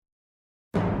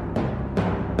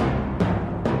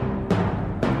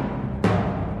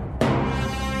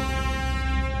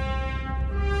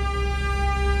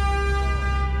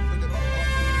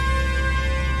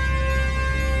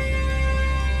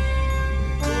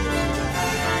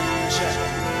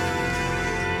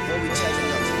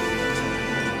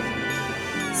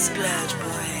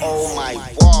Oh my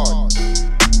God.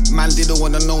 Man didn't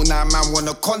wanna know, now man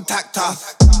wanna contact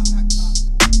us.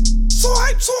 So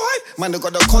hype. Man, they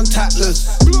got the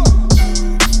contactless.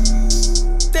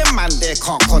 Them man there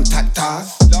can't contact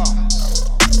us.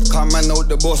 Cause man know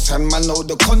the boss and man know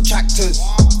the contractors.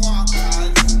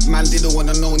 Man didn't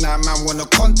wanna know, now man wanna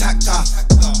contact us.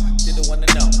 Didn't wanna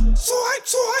know. So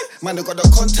hype. Man, they got the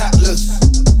contactless.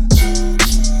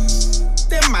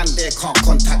 Them man there can't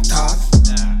contact us.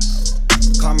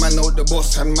 Cause man know the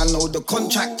boss and man know the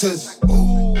contractors.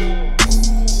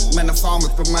 Man are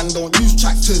farmers but man don't use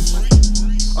tractors.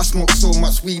 I smoke so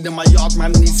much weed in my yard,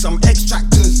 man need some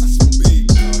extractors.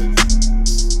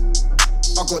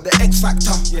 I got the X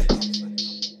Factor, yeah.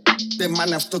 Then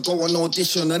man have to go on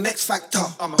audition an X Factor.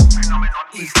 I'm a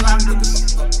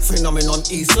phenomenon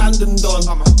East London Don.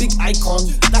 I'm a big icon,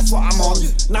 that's what I'm on.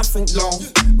 Nothing long,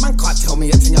 man can't tell me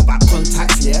a thing about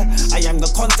contacts, yeah. I am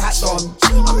the contact don.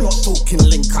 I'm not talking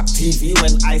link up TV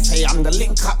when I say I'm the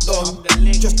link up don.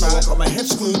 Just know I got my head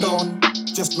screwed on.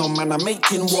 Just know man I'm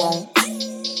making wrong.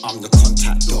 I'm the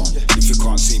contact don. If you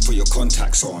can't see, put your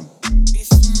contacts on.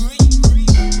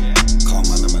 Calm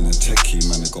man, I'm a techie,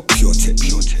 man, I got pure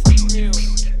technique.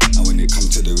 And when it comes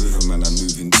to the rhythm, man, I'm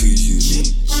moving too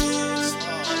unique.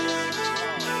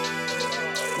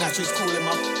 Now she's calling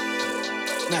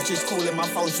my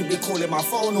phone, she be calling my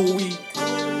phone all week.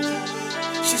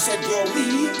 She said you're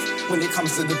weak when it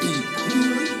comes to the beat.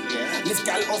 Lift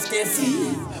gal off their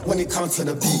feet when it comes to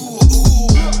the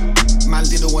beat. Man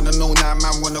didn't wanna know, now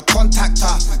man wanna contact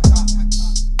her.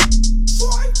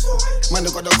 Man,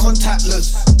 they got the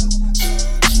contactless.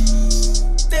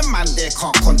 Them man there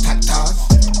can't contact us.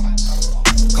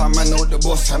 Cause man know the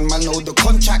boss and man know the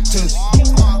contractors.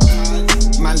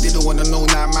 Man didn't wanna know,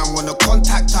 now man wanna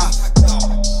contact us.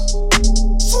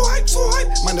 So hype.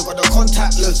 Man, they got the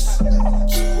contactless.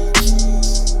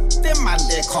 Them man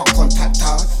there can't contact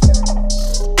us.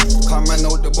 Cause man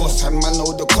know the boss and man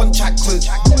know the contractors.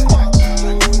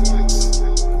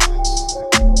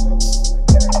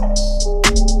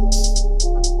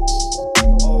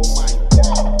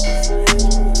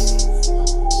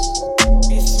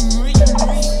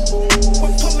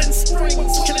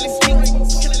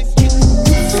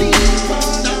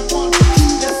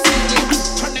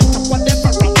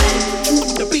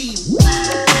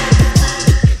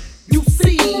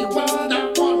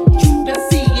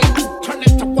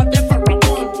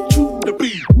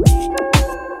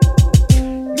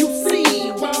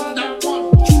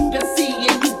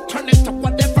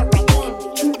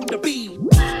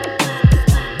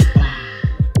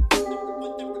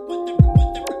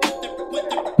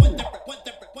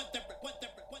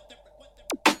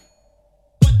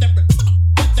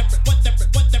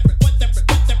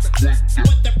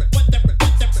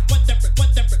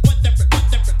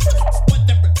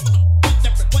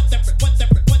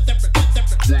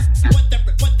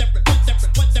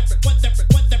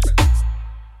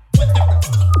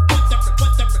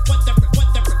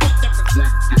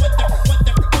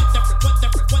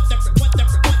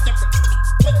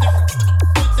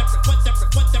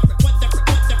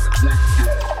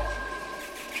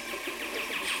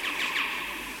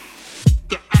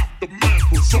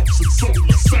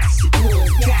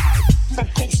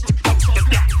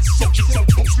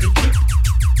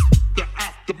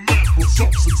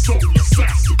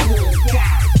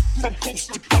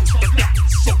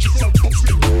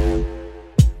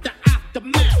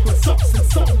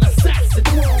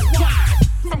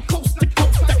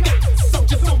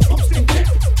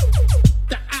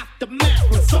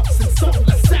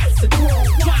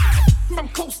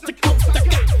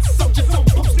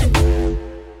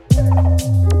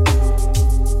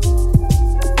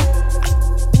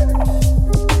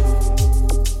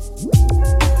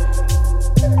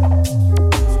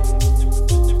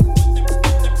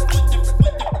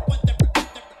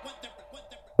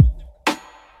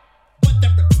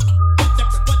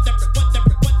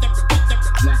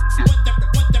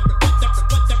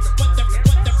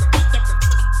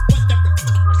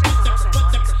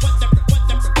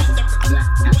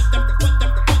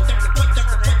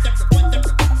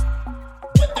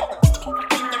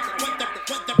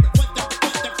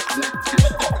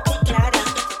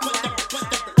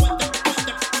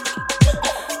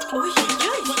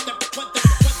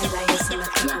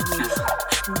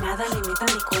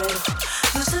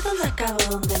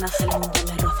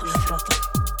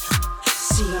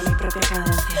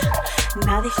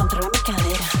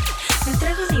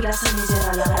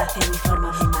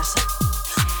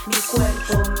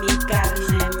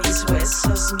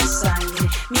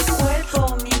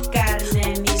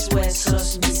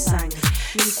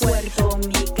 Mi cuerpo,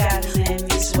 mi carne,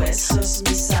 mis huesos,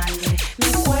 mi sangre,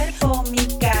 mi cuerpo.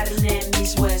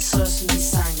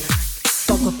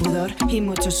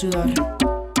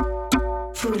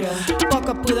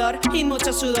 Poco pudor y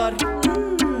mucho sudor.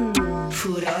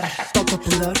 Furor. Poco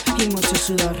pudor y mucho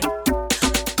sudor.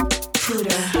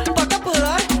 Furor. Poco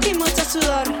pudor y mucho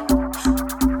sudor.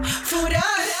 Furor.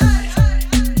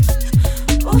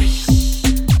 Uy.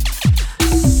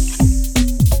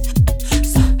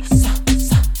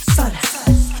 Sola.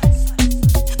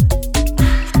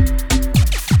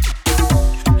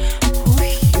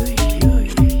 Uy.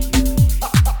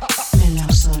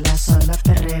 Melao sola,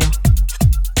 perreo.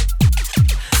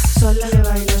 Sola le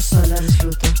bailo, sola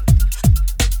disfruto.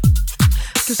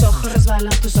 Tus ojos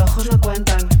resbalan, tus ojos no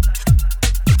cuentan.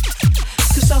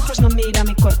 Tus ojos no miran,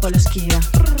 mi cuerpo lo esquiva.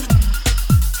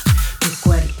 Mi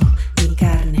cuerpo, mi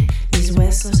carne, mis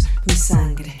huesos, mi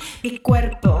sangre. Mi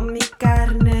cuerpo, mi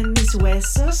carne, mis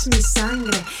huesos, mi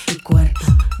sangre. Mi cuerpo,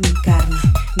 mi carne,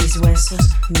 mis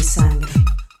huesos, mi sangre.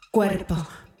 Cuerpo,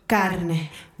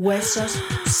 carne, huesos,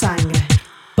 sangre.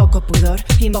 Poco pudor,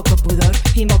 y moco pudor,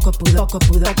 y moco pudor, poco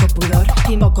pudor, pudor,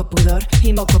 y moco pudor,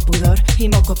 y moco pudor, y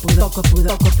moco pudor,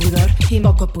 pudor, pudor, y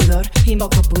moco pudor, y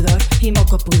moco pudor, y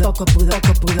moco pudor,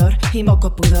 pudor, y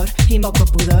moco pudor, y moco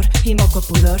pudor, y moco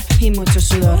pudor, y mucho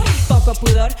sudor. Poco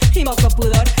pudor, y moco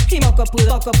pudor, y moco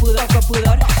pudor, pudor,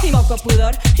 pudor, y moco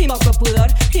pudor, y moco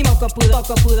pudor, y moco pudor,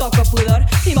 pudor,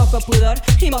 y moco pudor,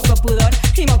 y moco pudor,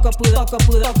 y moco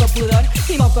pudor, pudor,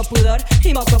 y moco pudor,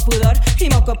 y moco pudor, y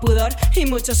moco pudor, y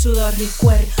mucho sudor. Mi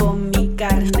cuerpo, mi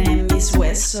carne, mis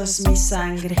huesos, mi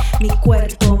sangre. Mi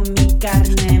cuerpo, mi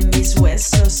carne, mis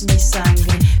huesos, mi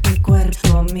sangre. Mi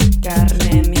cuerpo, mi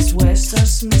carne, mis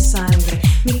huesos, mi sangre.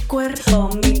 Mi cuerpo,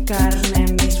 mi carne,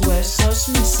 mis huesos,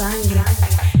 mi sangre.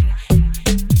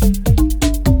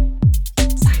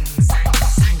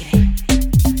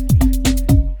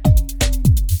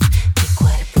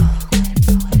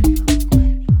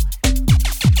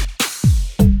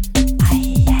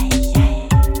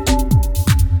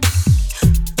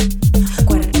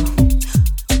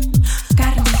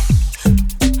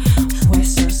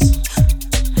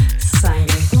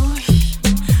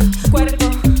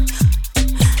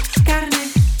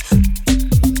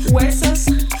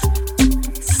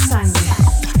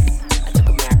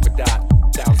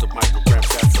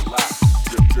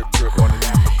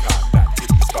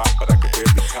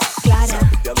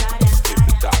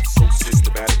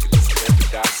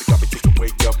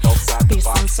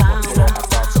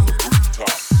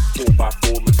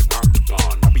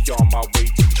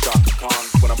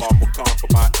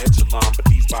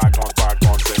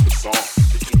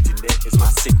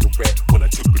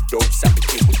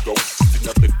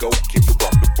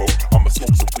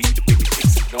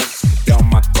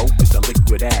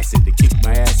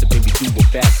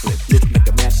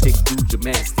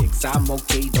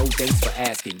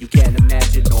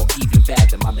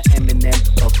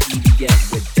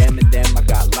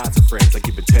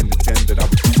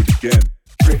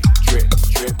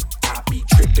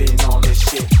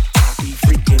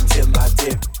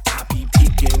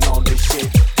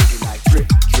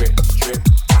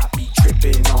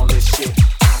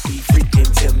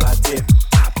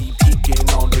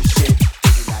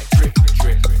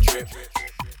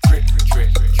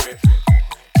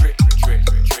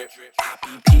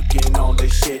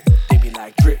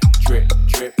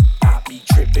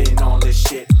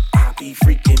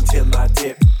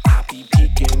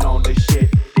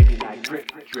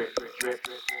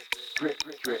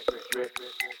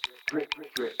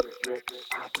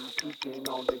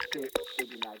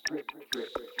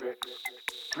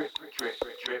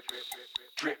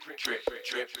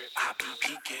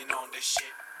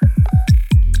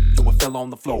 On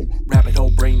the flow, rabbit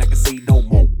hole brain, I can say no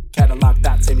more. Catalog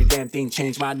dots, any damn thing,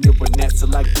 change my neural nets are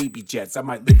like baby jets. I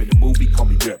might live in a movie, call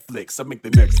me Netflix. I make the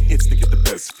next hits to get the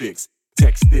best fix.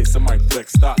 Text this, I might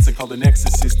flex thoughts and call an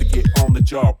exorcist to get on the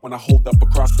job. When I hold up a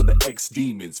cross for the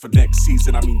ex-demons. For next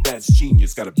season, I mean that's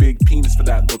genius. Got a big penis for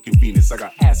that looking Venus. I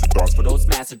got acid thoughts for those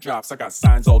massive drops. I got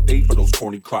signs all day for those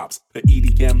corny crops. The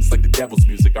EDM's like the devil's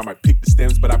music. I might pick the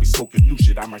stems, but I be smoking new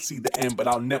shit. I might see the end, but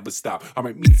I'll never stop. I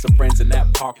might meet some friends in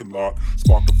that parking lot.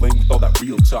 Spark a flame with all that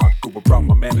real talk. Go around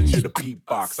my manager to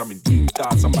beatbox. I'm in deep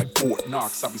thoughts, I'm like Fort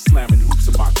Knox. I be slamming hoops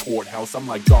in my courthouse. I'm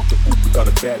like Dr. Hoop without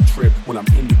a bad trip. When I'm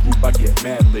in the group, I get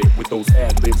mad lit. With those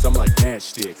ad libs, I'm like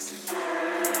matchsticks.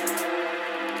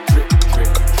 Drip,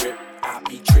 drip, drip. I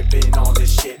be tripping on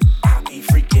this shit. I be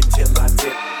freaking till I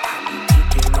dip. I be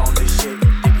peeking on this shit.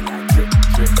 They be like drip,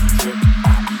 drip, drip.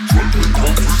 I be tripping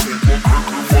on this shit. I be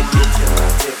freaking till I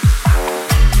dip. I be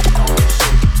peeking on this shit.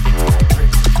 They be like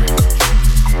drip, drip,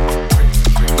 drip. Drip,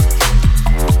 drip,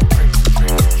 drip. Drip,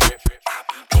 drip, drip. I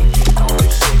be peeking on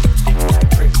this shit. They be like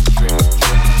drip, drip, drip.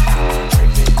 I be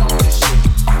tripping on this shit.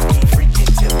 I be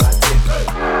freaking till I dip.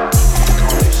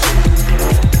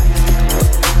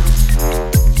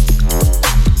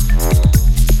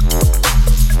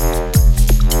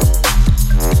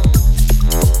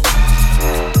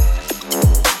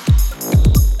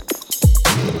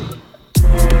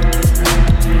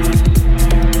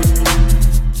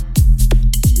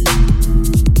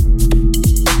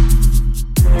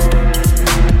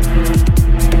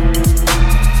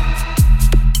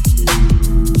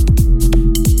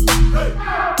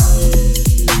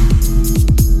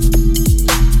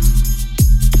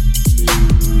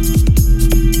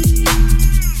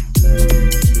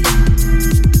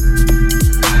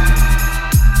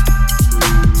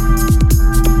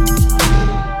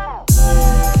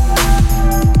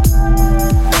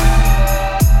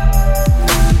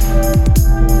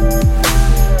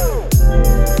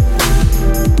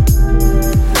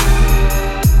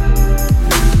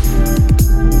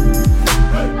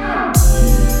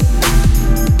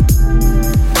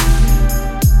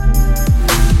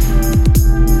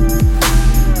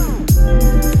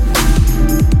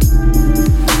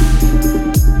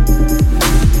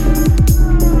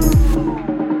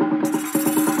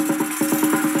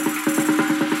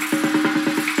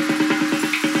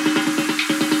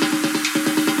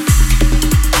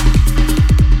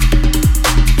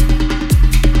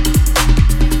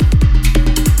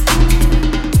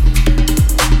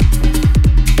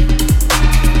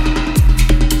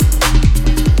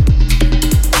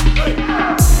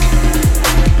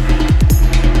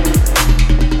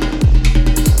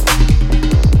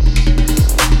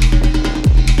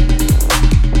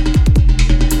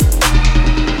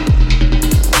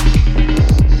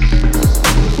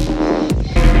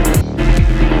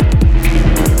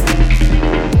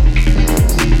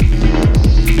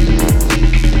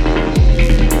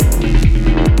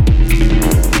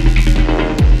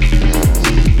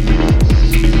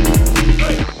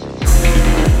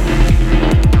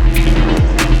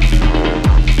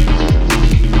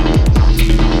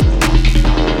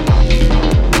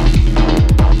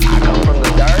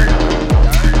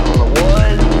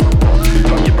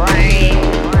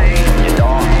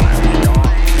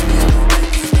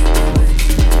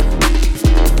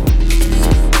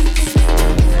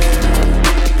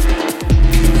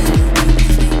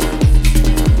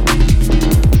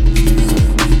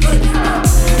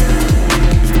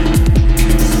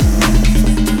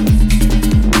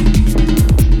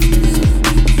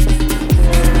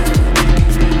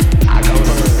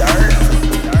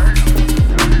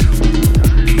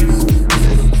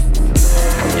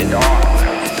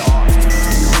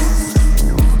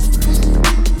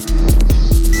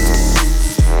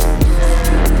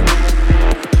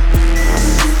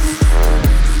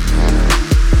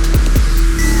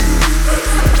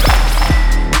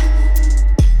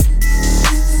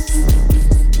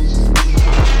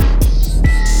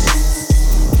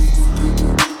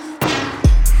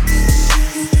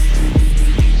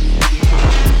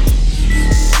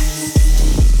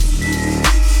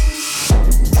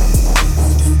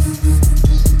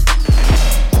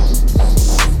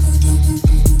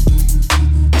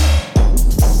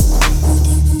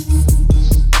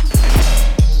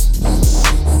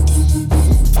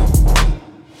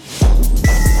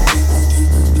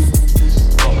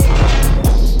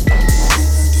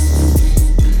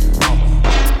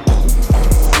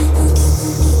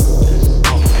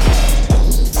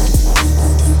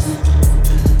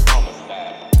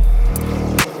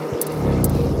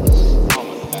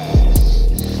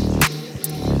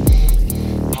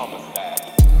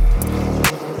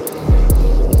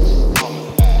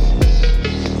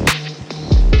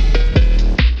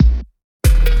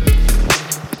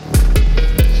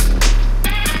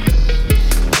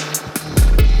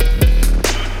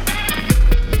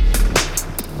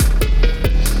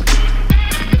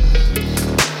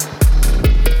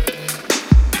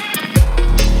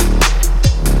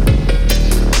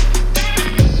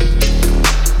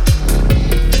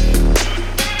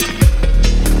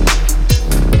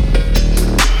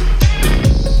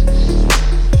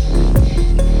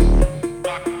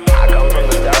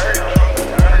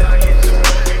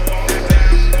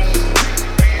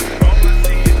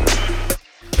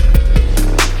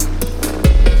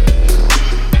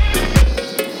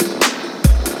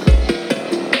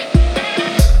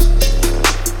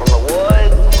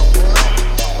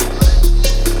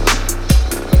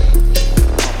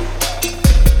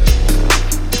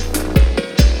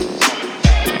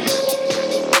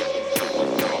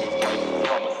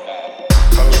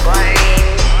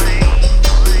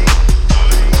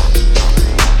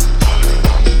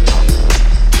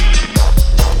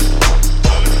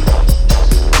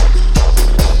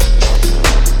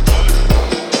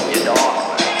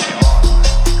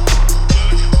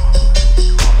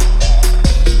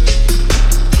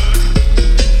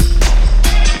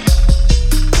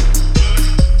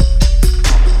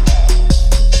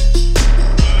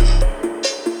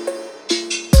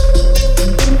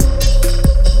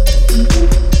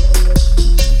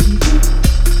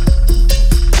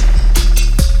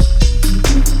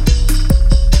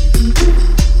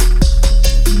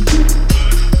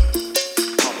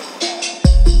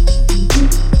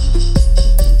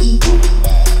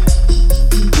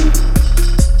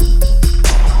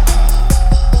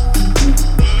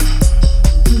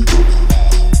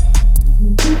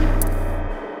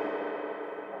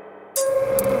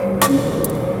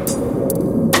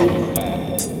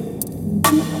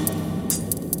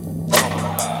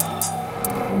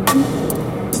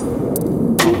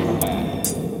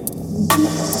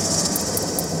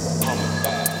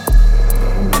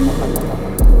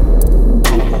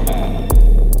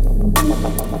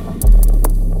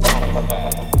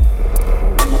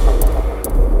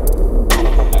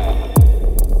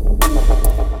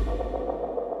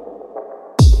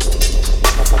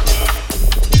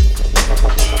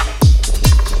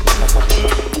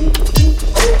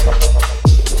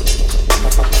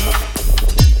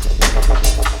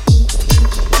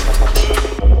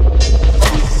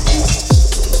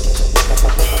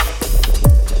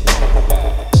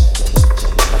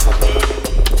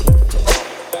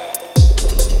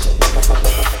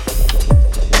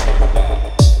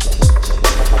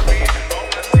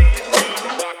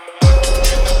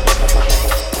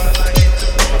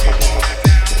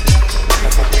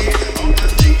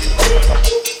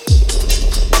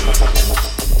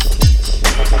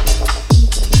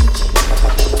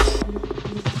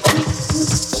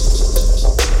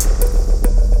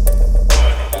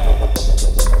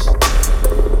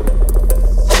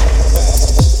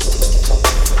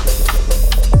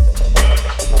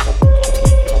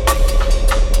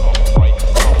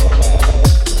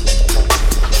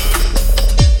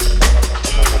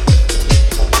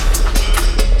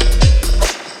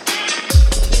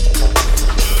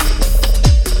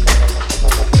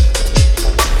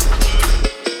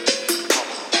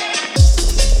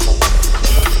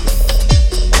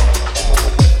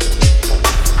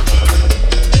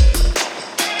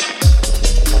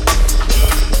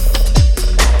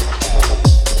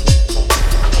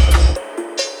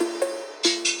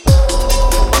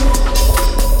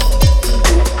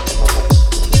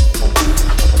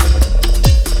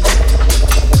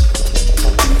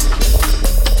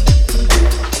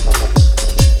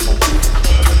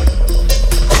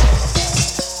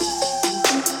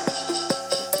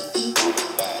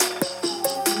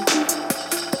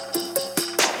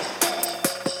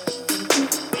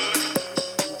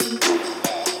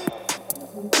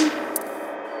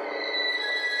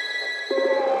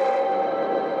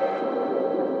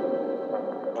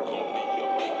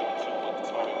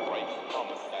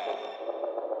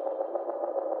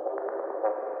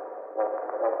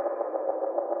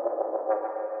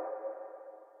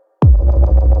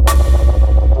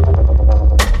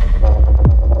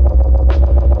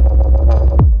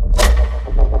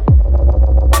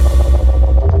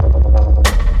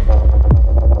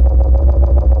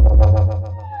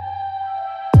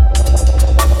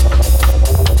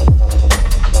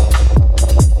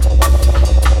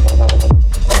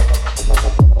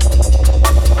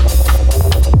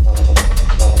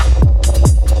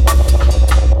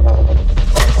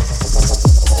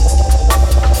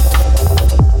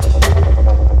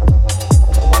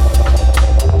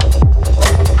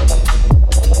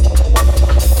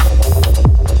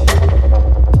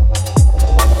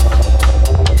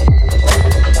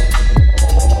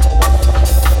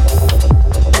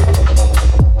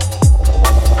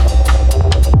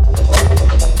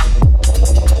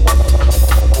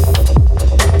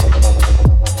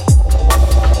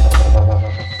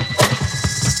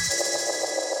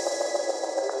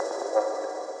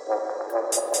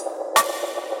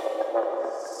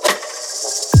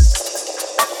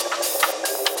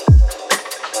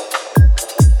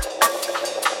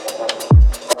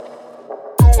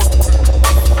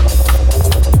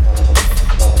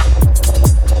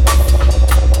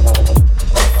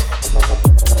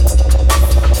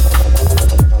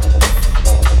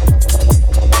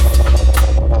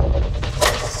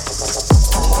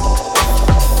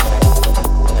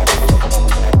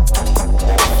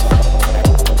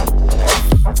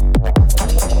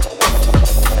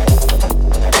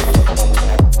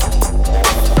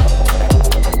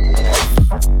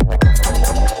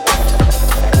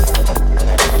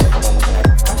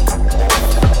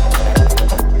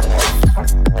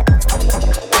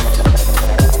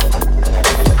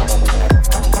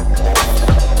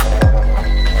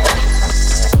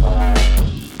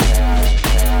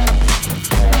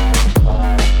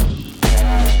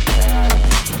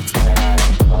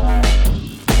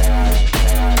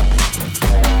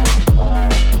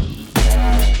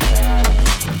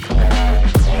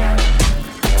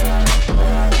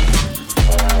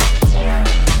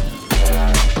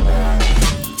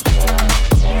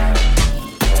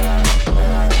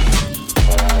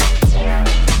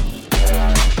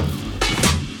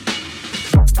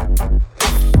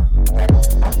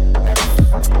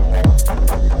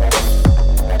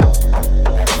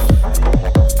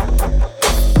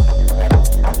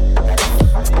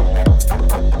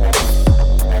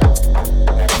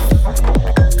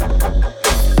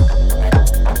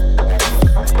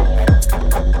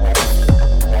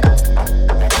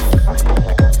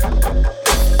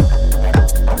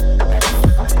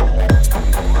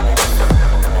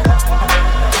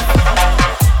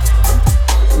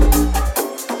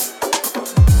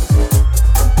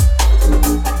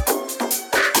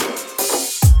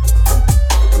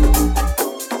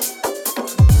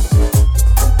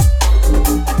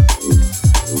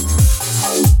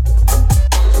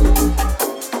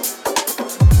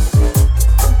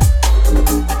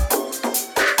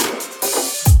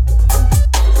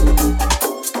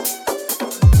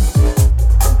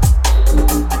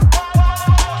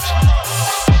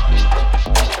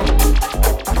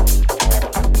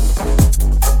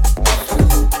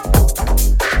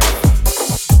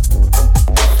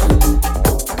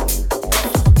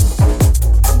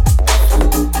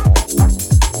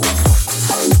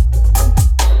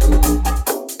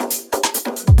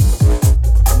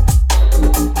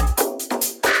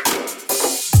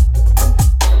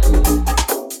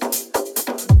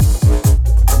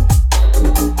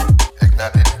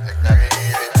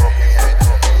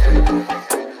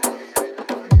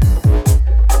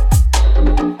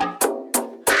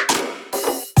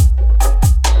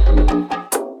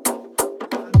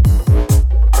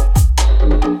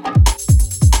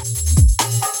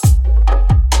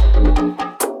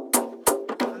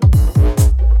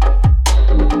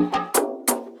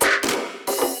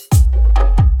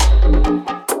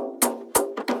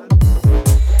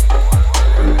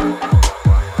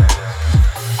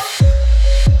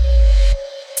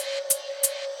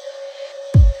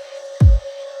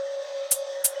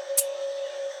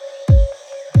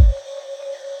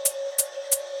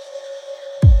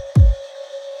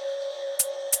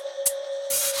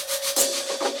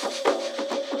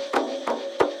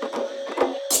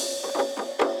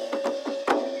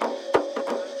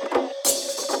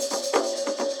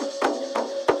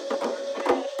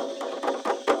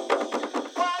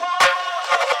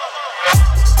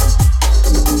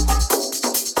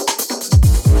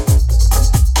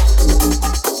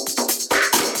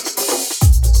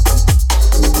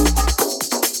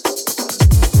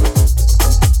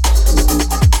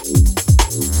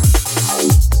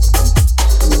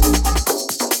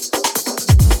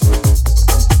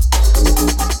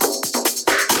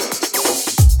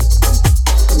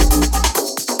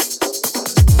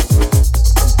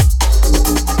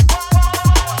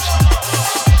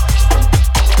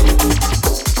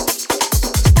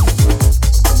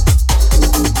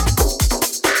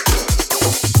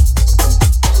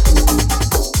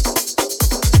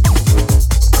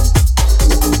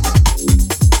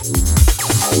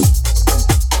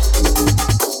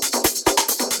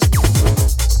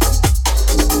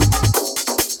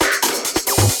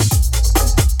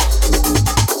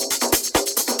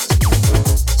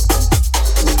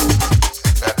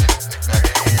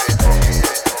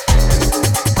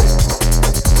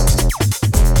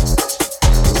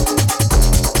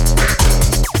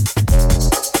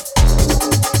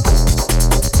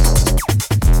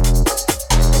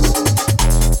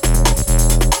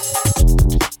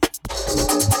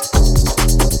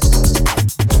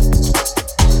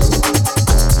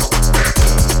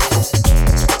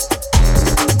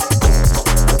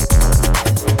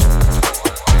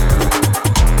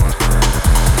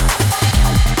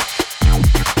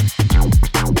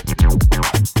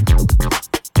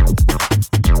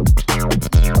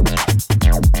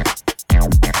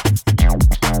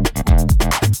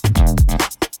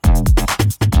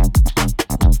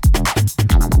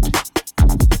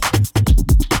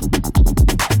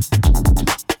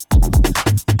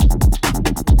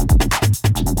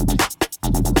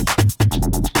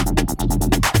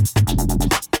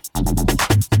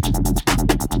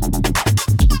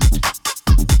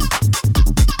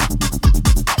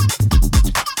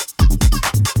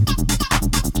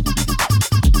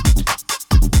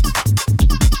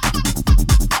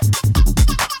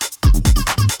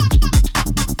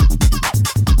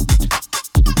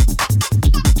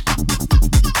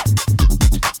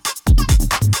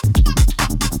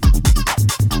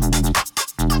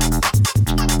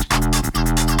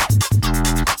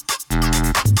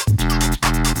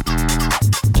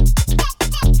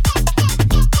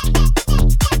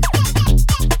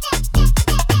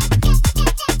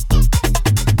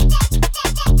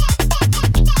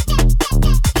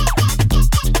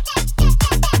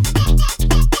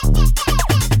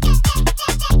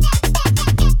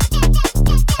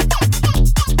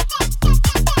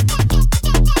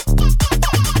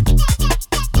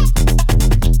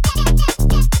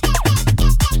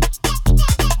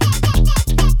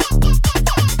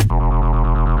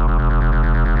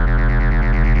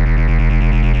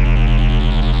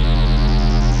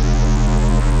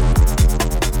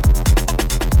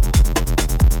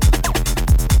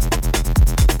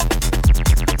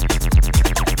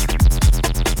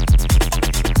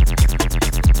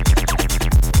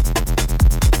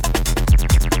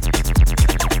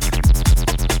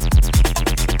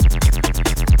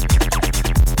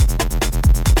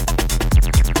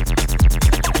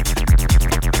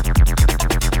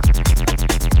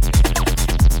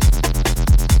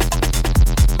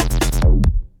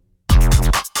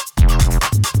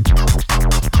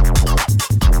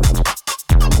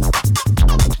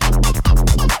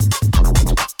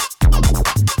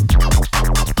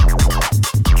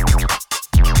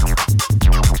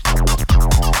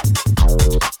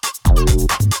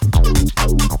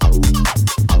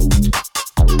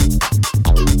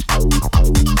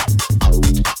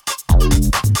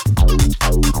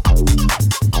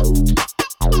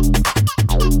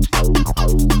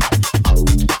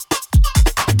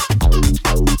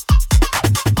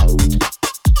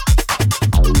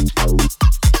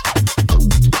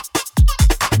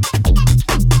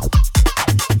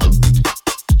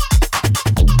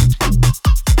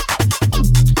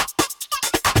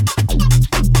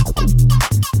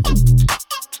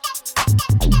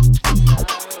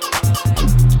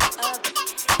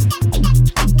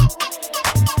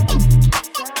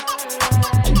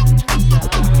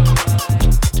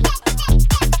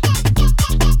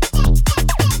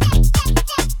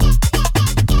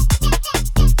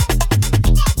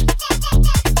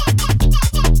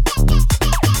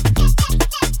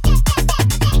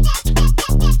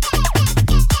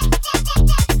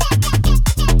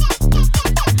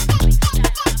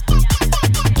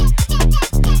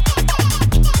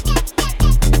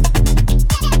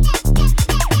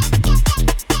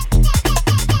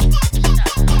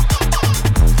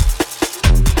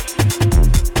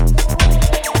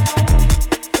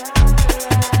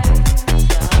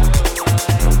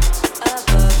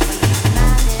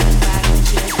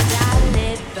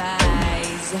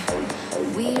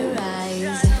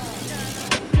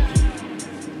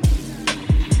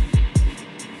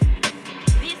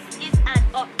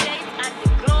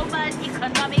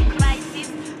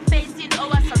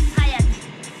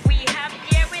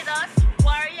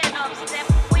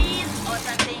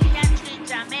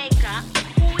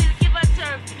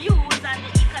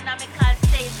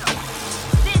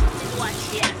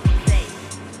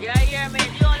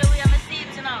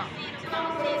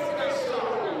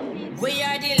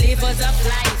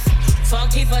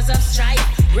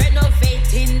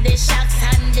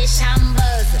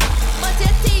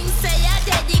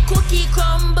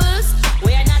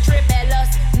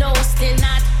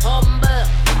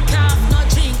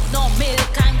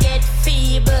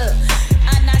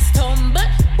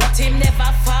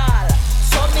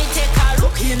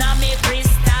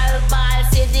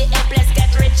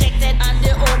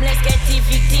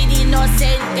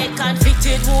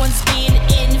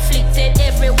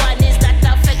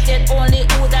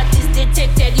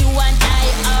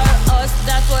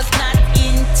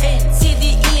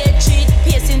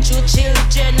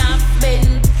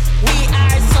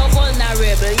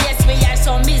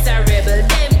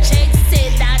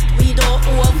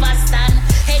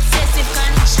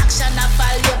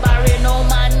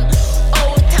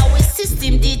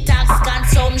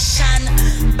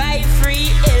 Buy free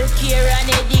healthcare and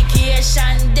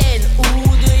education. Then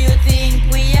who do you think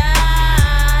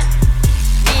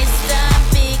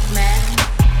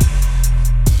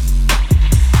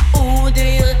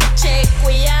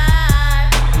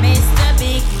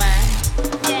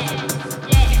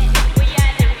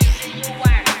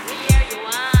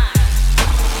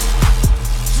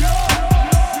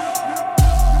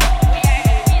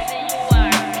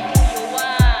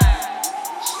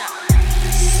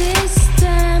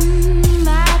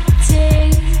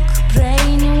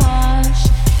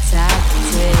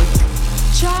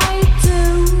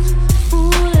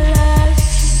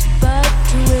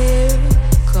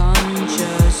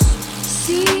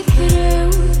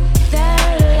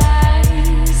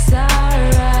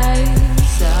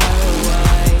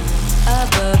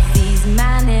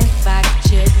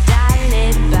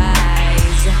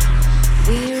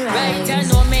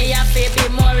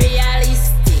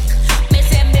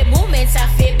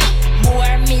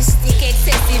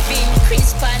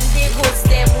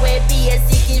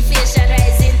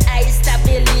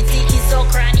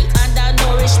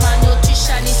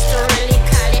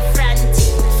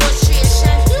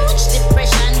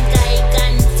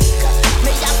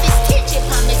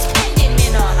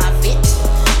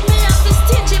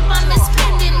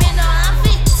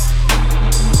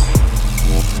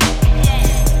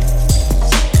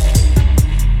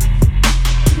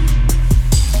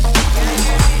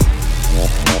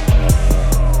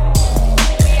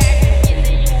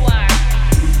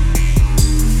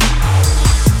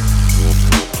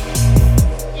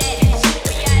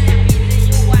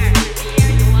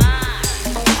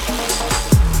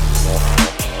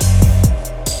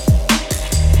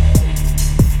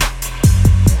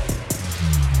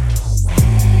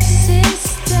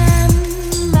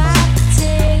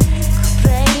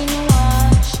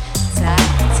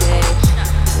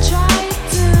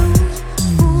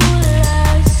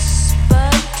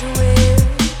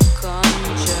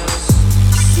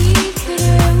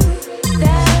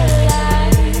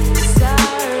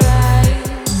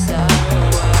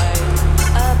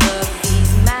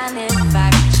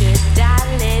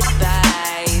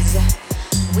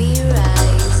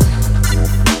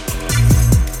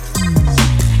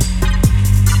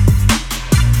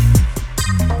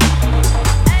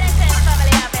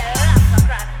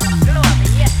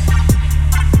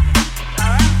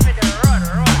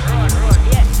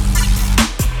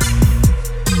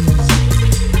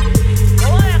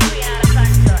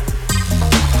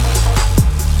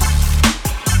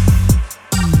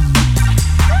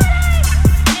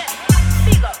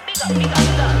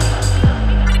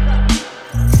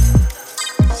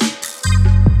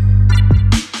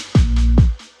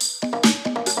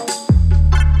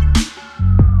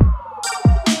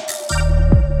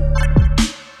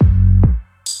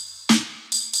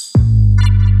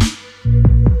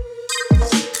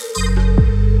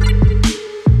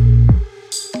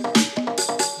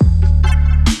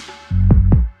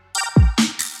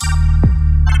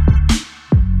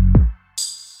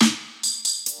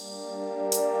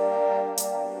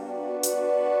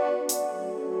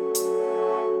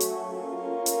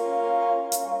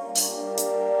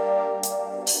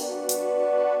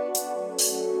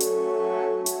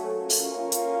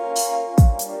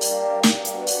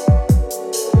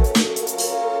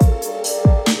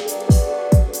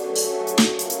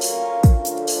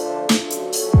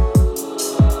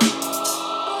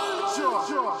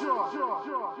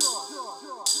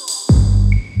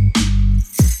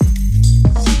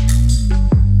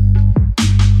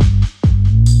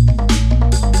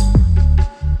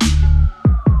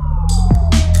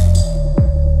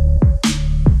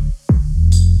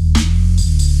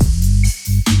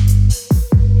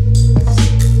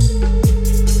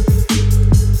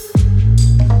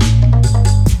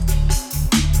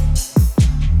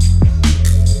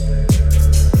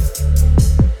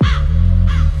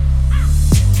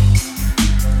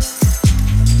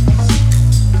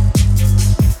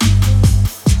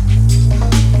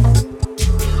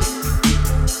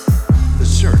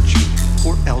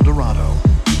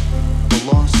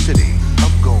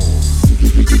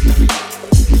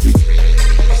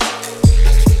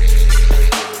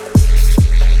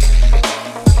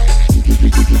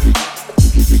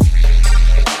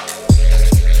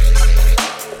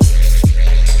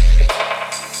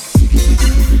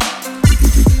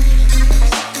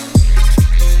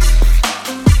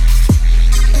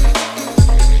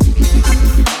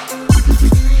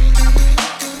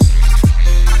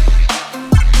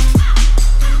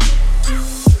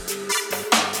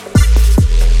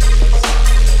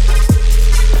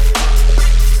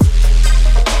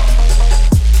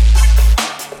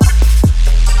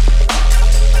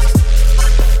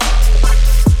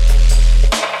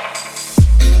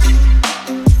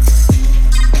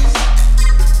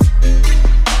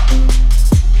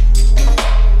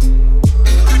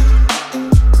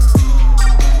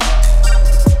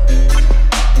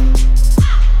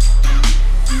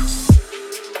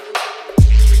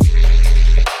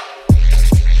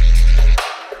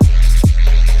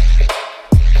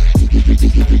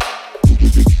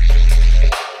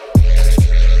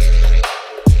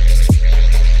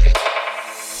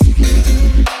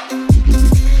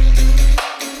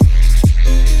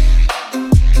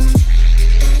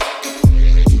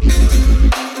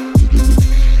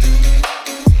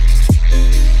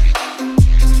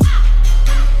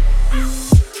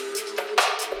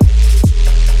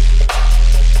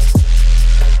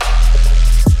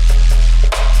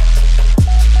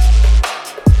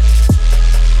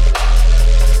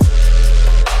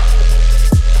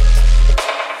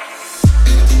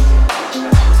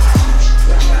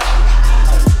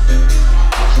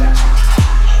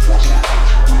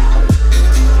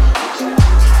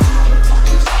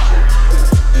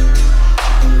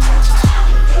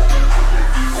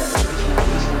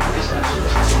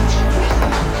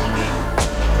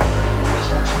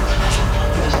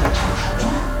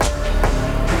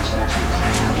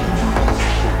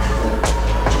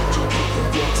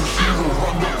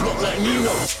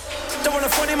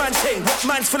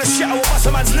hands full of shit, I will bust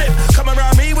a man's lip. Come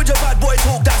around me with your bad boy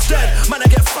talk, that's dead. Man, I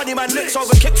get funny, man, licks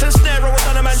over kicks and snare, I will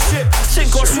done a man shit.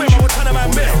 Sink or swim, I will turn a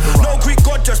man bit. No Greek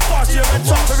god, just pass your head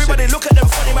top. Everybody look at them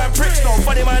funny man pricks. No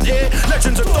funny man here,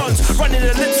 legends of dons. Running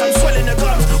the lips, I'm swelling the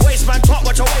gums. Waste man talk,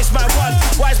 watch a waste man run.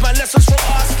 Wise man lessons from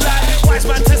us, like wise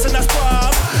man testing us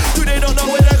from. Do they don't know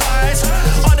where the guys?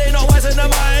 Are they not wise in their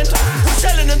mind? We're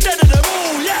shelling them dead in the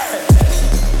moon,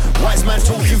 yeah. Wise man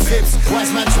talking fibs,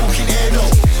 wise man talking air though.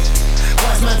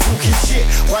 Wise man talking shit,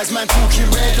 wise man talking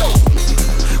red though.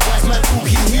 Wise man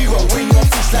talking hero, when you're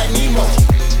fish like Nemo.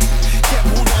 Get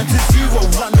all down to zero,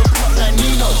 run the clock like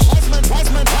Nino. Wise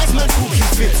man talking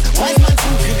fibs, wise man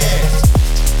talking air.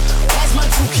 Wise man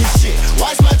talking shit,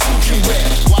 wise man talking red.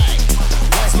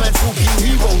 Wise man talking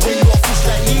hero, when you're fish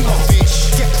like Nemo.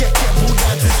 Get all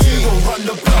down to zero, run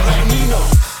the clock like Nino.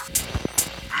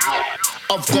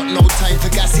 I've got no time for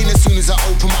gassing. As soon as I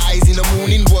open my eyes in the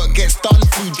morning, work gets done,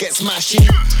 food gets smashing.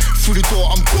 Through the door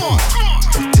I'm gone,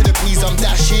 to the P's I'm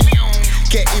dashing.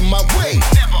 Get in my way,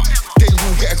 then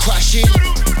you'll get a crashing.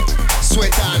 Swear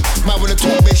down, man wanna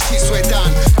talk big shit, swear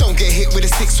down. Don't get hit with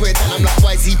a stick, swear down. I'm like,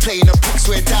 why is he playing a prick,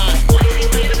 swear down.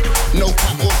 No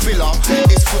cap or filler,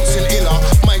 it's foots and iller.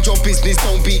 Mind your business,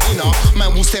 don't be inner.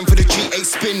 Man will send for the G8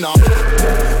 spinner.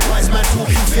 Wise man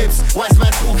talking fibs, wise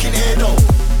man talking air though.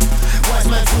 Wise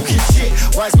man talking shit,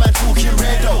 wise man talking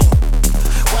red though.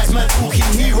 Wise man talking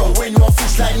hero, when you're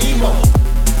fish like Nemo.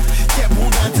 Get all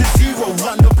down to zero,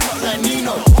 run the block like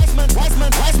Nino. Wise man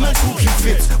talking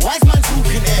fibs, wise man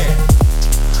talking air.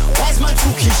 Wise man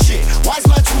talking shit, wise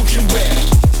man talking red.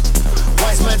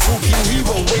 Wise man talking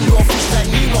hero, when you're fish like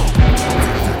Nemo.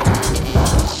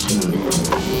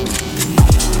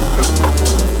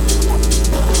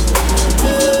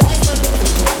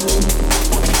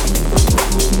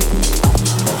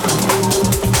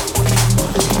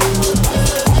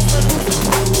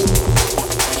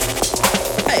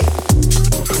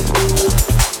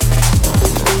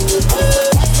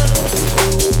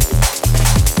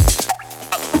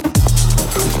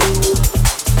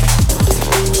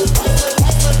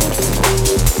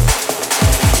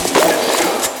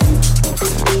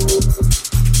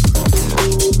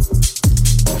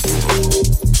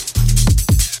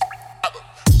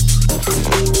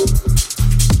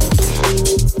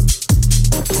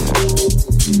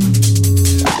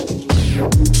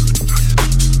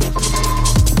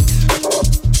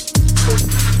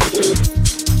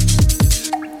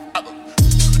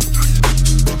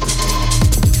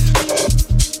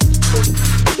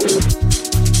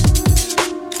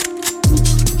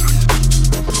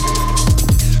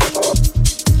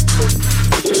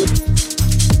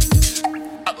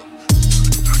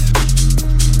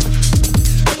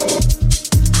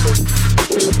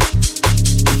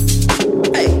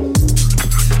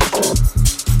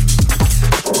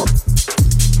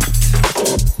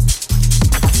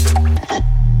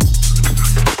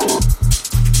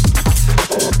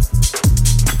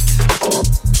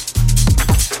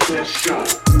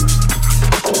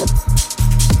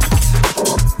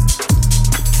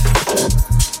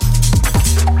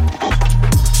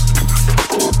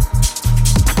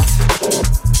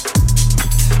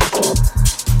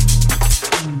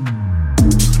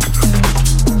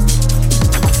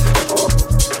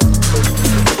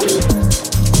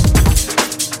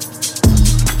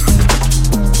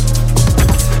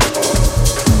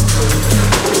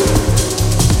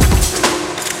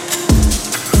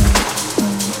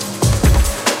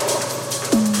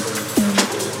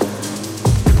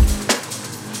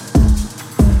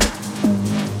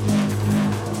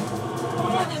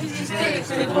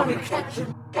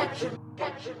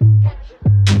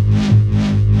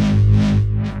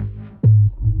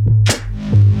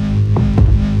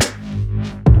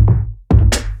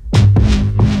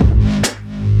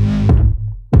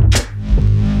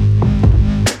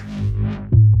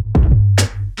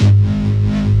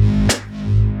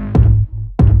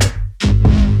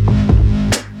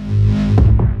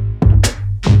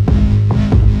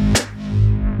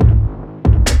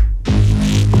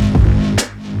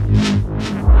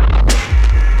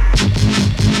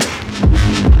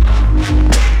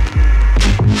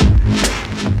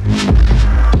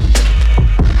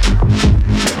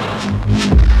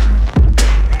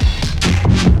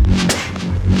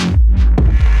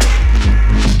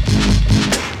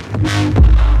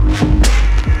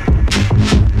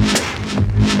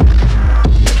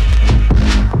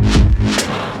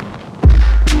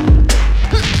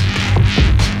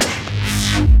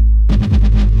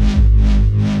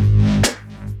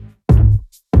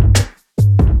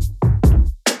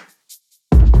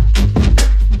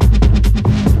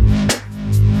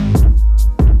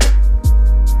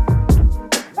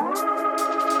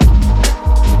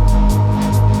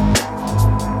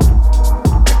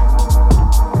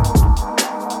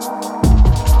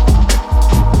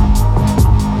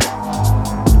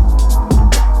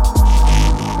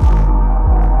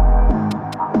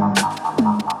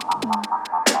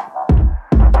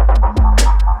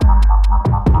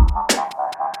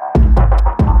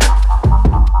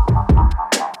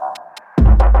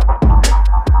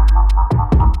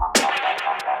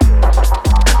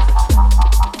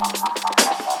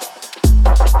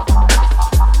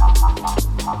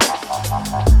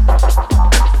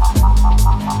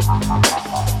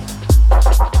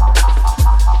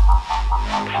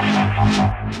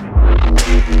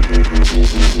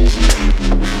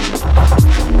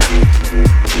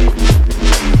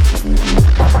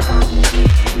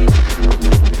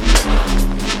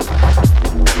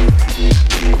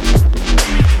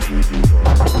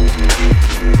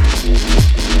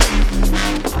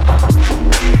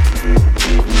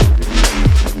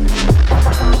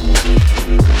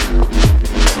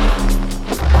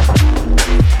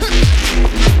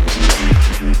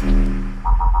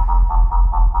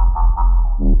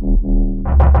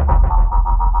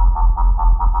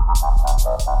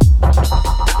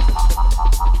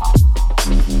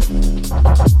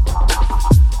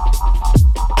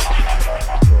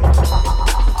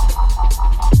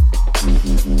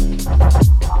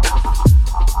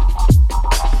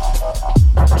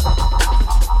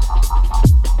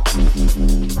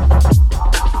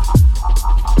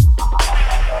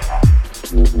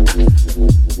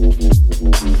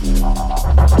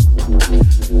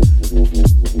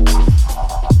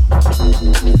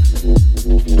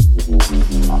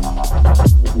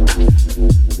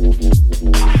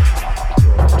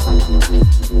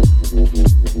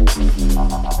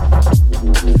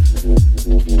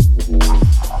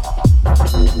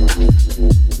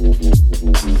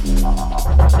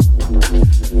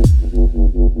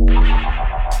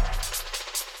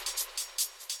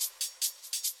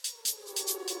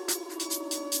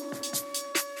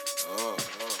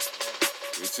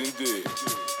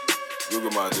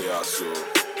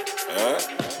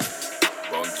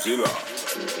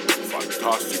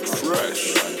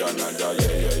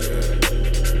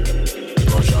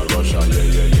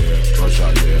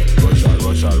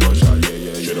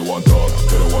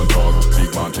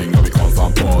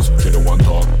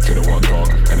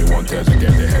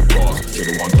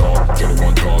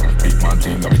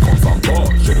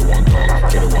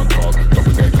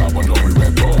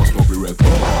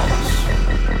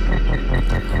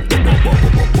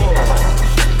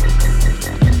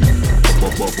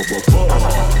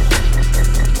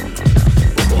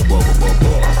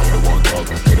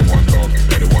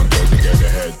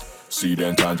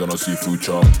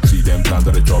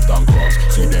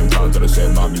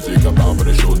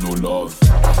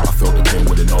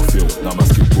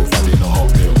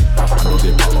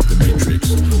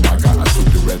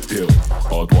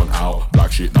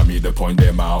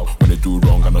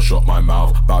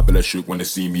 Shook when they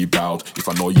see me bowed. If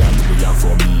I know yam, they go yam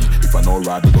for me. If I know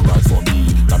ride, they go ride for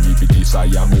me. Now me be this, I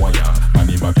am who I am. I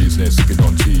need my business sipping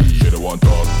on tea. She the one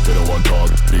talk, she the one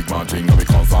talk. Big man thing, and we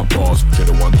can't find boss. She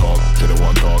the one talk, she the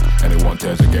one talk. Anyone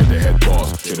tells to get their head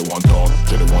boss. She the one talk,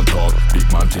 she the one talk.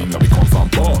 Big man thing, and we can't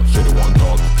find boss. She the one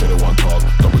talk, she the one talk.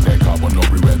 Double deck up, but no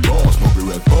be red boss, no be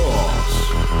red boss.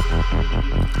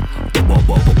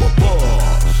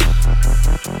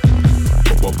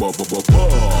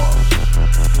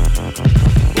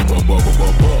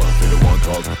 She the one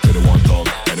talk, she the one talk.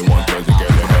 Anyone tells to get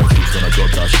their head, she's gonna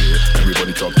drop that shit.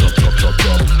 Everybody chop, chop, chop, chop,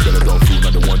 chop. Get a dog food,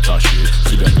 now they want that shit.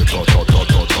 See them they talk, talk, talk,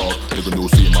 talk, talk. They gon'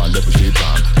 see my leopard shit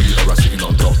down. Beat her sitting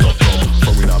on top, top, top.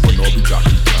 Throwing up but no be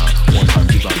Jackie Chan. One time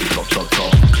she's on the top, top,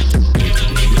 top. Need to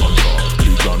be on top.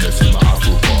 Deep down they see my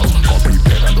afro pass. Can't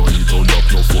prepare, I don't need no love,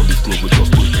 no phone, this club, we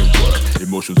just put in work.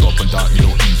 Emotions up and down, you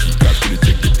know easy. Guys really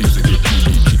take the things they get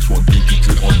easy. Chicks want duty,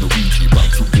 drink on the Ouija. Back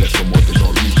to bless them what they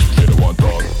don't reach. She the one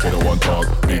talk, she the one talk.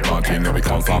 Big man thing and we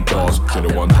can't find boss. She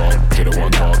the one talk, she the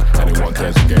one talk. Anyone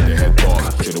tells to get their head boss.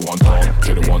 She the one talk,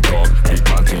 she the one talk. Big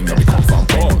man thing and we can't find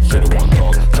boss. She the one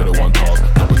talk, she the one talk.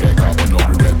 Double deck up but no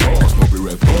be red boss, no be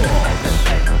red boss.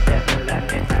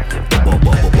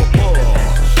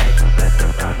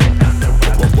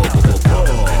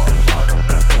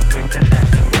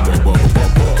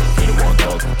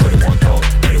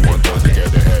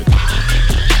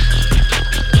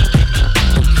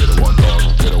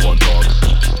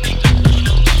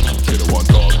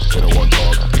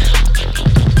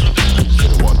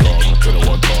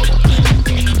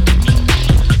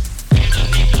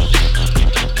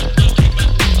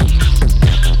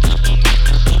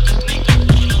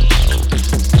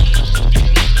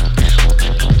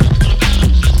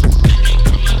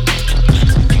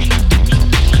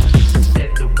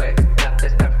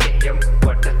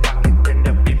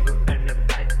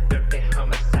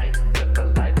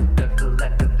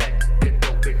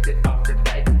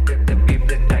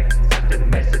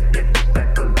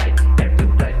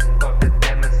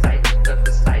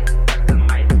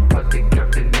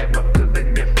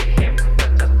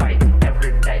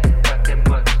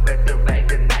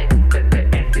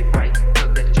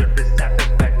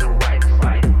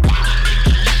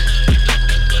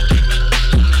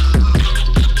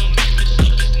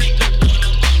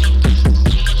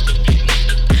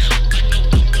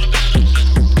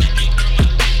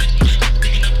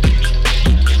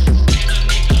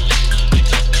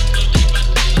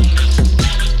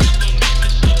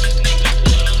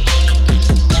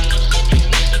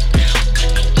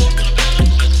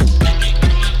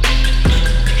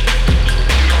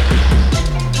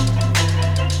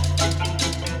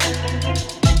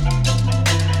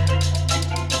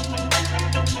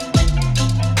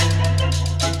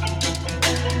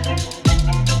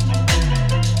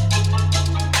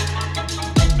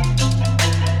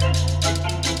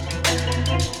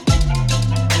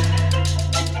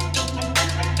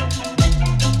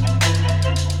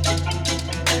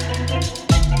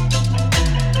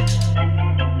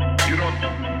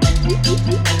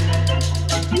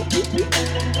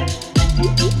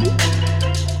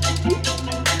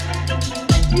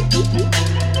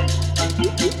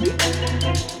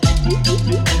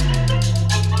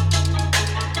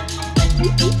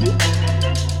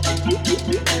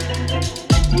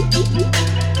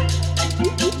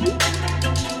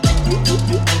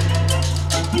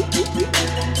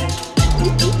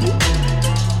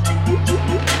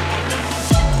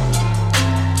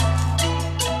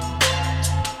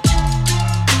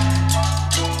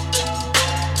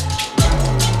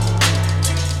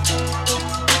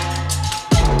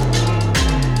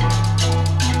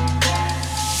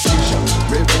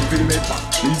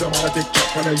 These are my take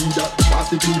chop when I eat that. Pass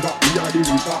the cleaver, we are the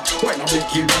reaper. Why not make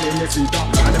kill man in the seater?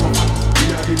 I never man,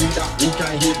 we are the leader. Who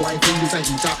can hear wine feel this a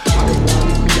heater? I don't want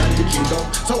with me and the kingdom,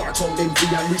 so I come them free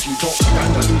and retreat up.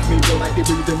 Ganja leave me blow like the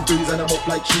breathing breeze, and I'm up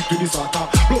like sheep to the slaughter.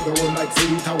 Blow the run like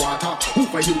Satan water. Who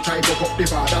for you try to up the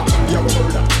father? We have a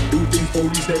murder, do things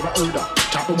police never heard of.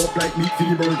 Chop them up like meat for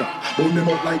the burger, burn them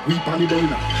up like wheat on the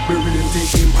burner. Bury them,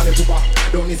 take him on the tuba.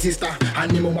 Down his sister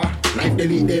and the mama. Life they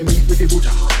lead them meat with the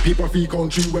butcher. People feel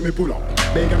country when me pull up.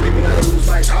 Beg and living and lose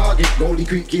my target. Golden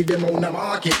quick kid them on the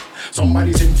market.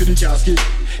 Somebody sing for the casket.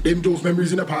 Them those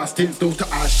memories in the past tense, those to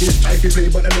ashes. Try to play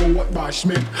but I know what bash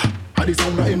meant. And the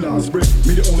sound of him last breath.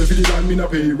 Me the only feel and me no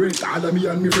pay rent. All of me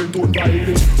and me friend don't violate.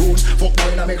 Road fuck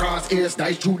boy na me cross ears.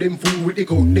 Dice through them fool with the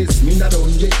cutlass. Me na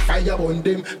done yet. Fire on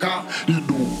them car. They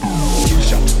do.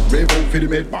 T-shot. Brave out for the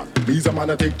med back. Me's a man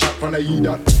a take chat from the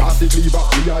eater. Pass the cleaver.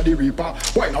 We are the reaper.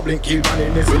 Why not blink kill man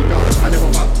in the speaker? I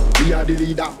never fall. We are the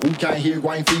leader. Who can hear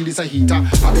wine feel this a heater?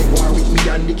 I beg war with me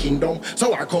and the kingdom.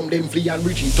 So I come them flee and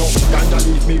retreat up. Ganja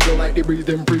leave me blow like the breeze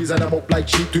them freeze. And I'm up like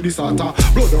sheep to the slaughter.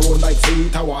 Blood run like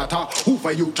Satan water. Who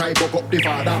for you try buck up the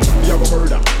father? We have a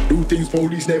murder. Do things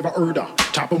police never heard of.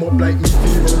 Chop them up like meat for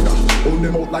the burger. Burn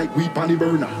them out like wheat on the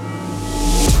burner.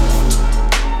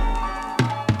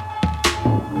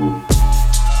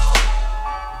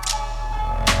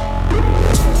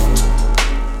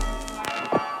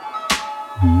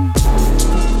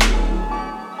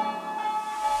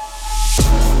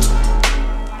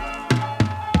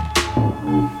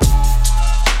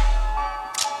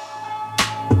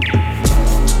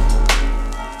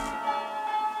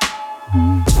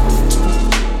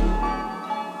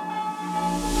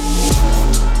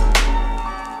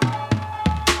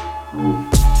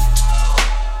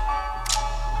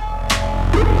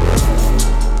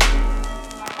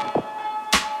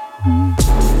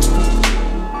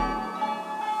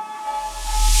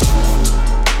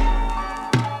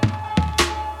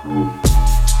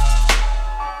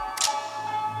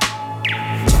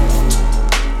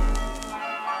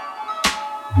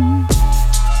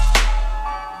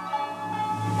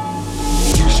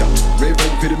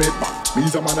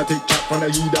 Me's a man a take chat from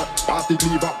the eater. Pass the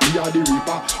cleaver, we are the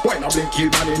reaper. Why not blink kill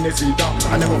man in the seater?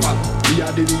 I never fall, we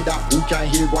are the leader. Who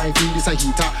can hear wine feel this a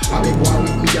heater? I beg war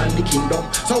with me and the kingdom.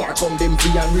 So I come them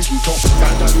free and retreat up.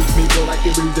 Ganja leave me blow like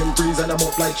the breeze them freeze. And I'm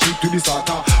up like sheep to the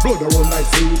slaughter. Blood run like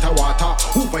Satan water.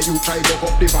 Who for you try to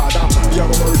up the father? We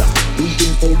have a murder. Do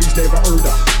things police never heard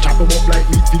of. Chop them up like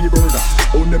meat for the burger.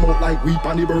 Burn them out like wheat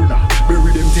on the burner.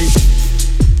 Bury them take.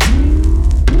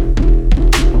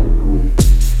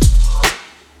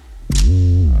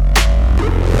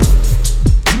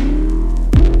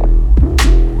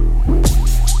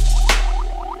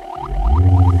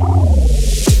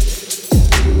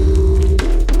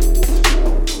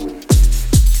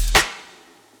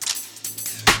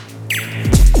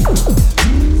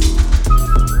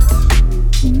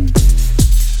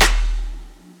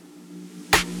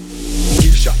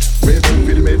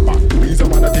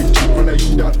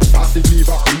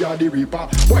 The reaper,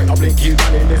 why not blink kill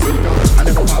man in the speaker? I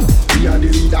never fall, we are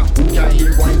the leader. Who can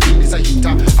hear wine feel this a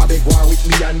heater? I beg war with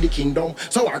me and the kingdom.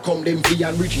 So I come them free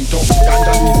and retreat up.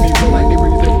 Ganja leave me blow like the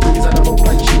breeze them breeze. And I'm up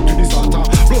like sheep to the slaughter.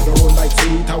 Blood run like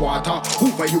Satan water. Who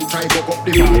for you try buck up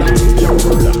the father? We are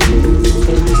murder. Do things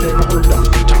police never heard of.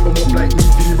 Chop them up like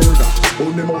meat for the burger.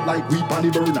 Burn them out like wheat on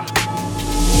the burner.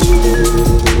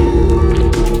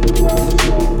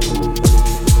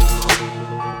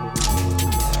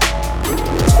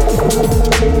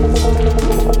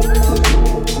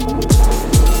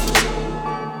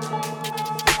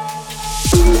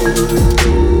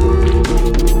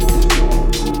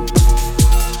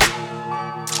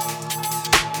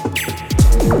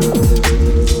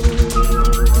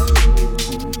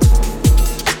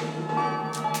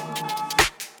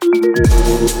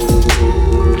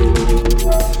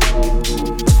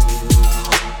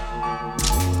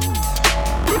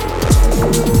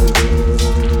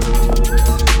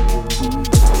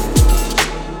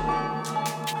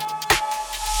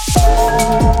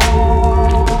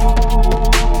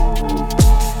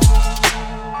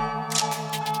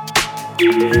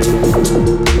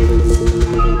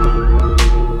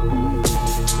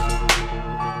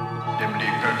 Them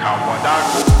little coward.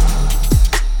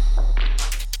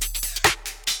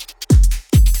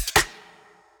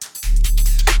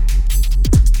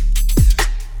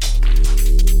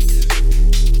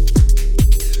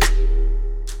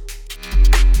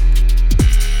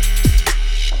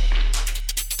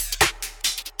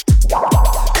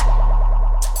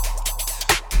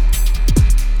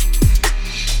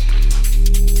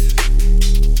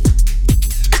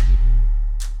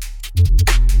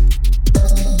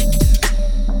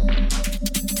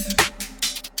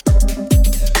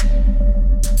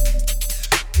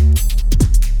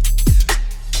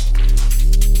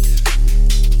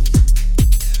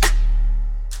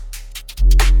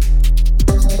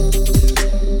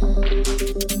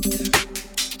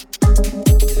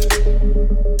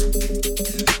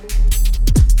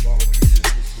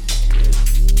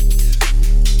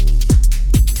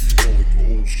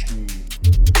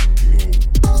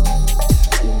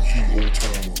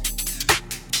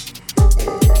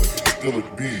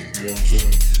 angelic being, you know what I'm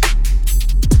saying?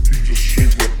 He's just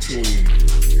straight reptilian,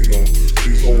 you know?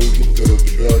 He's always looked at as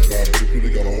the bad guy, but he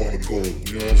really got a heart of gold,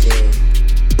 you know what I'm saying?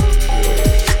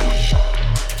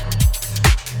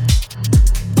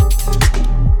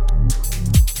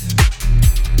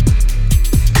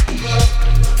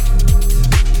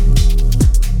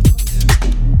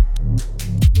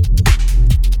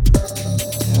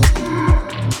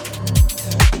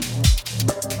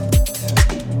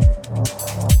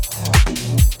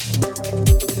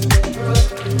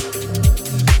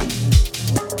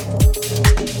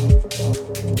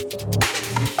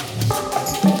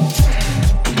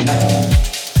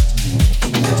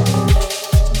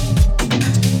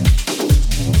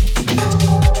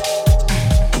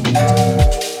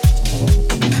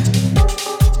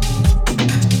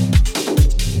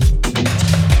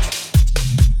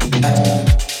 Yeah.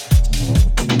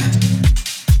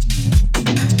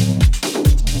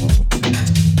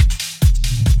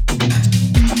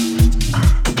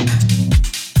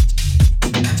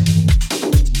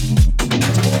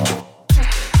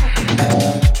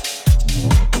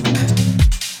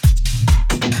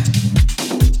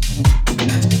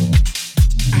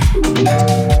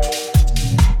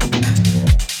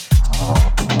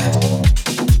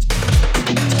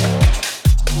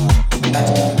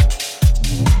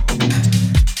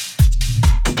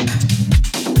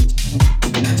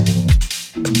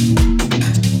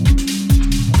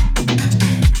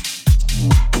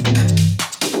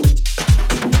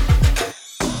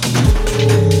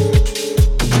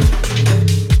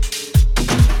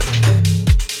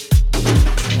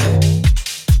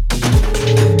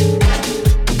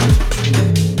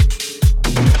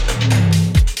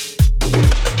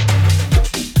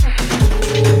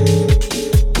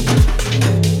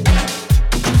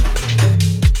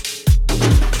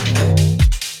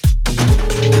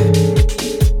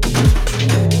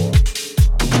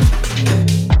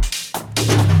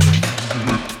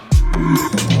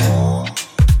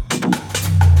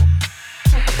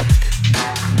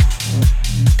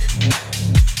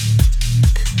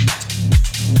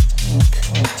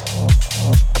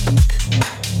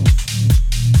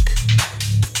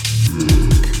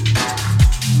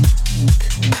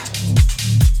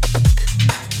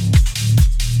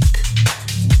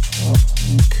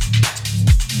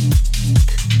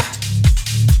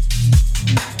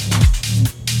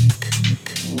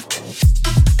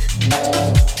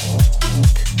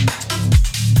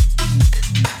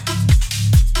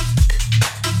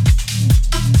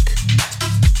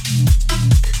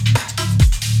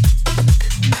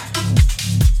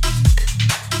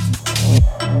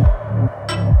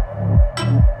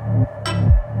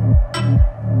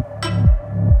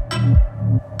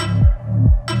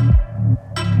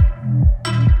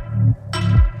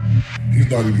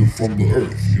 Not even from the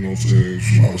earth, you know what I'm saying?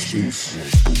 It's from outer space.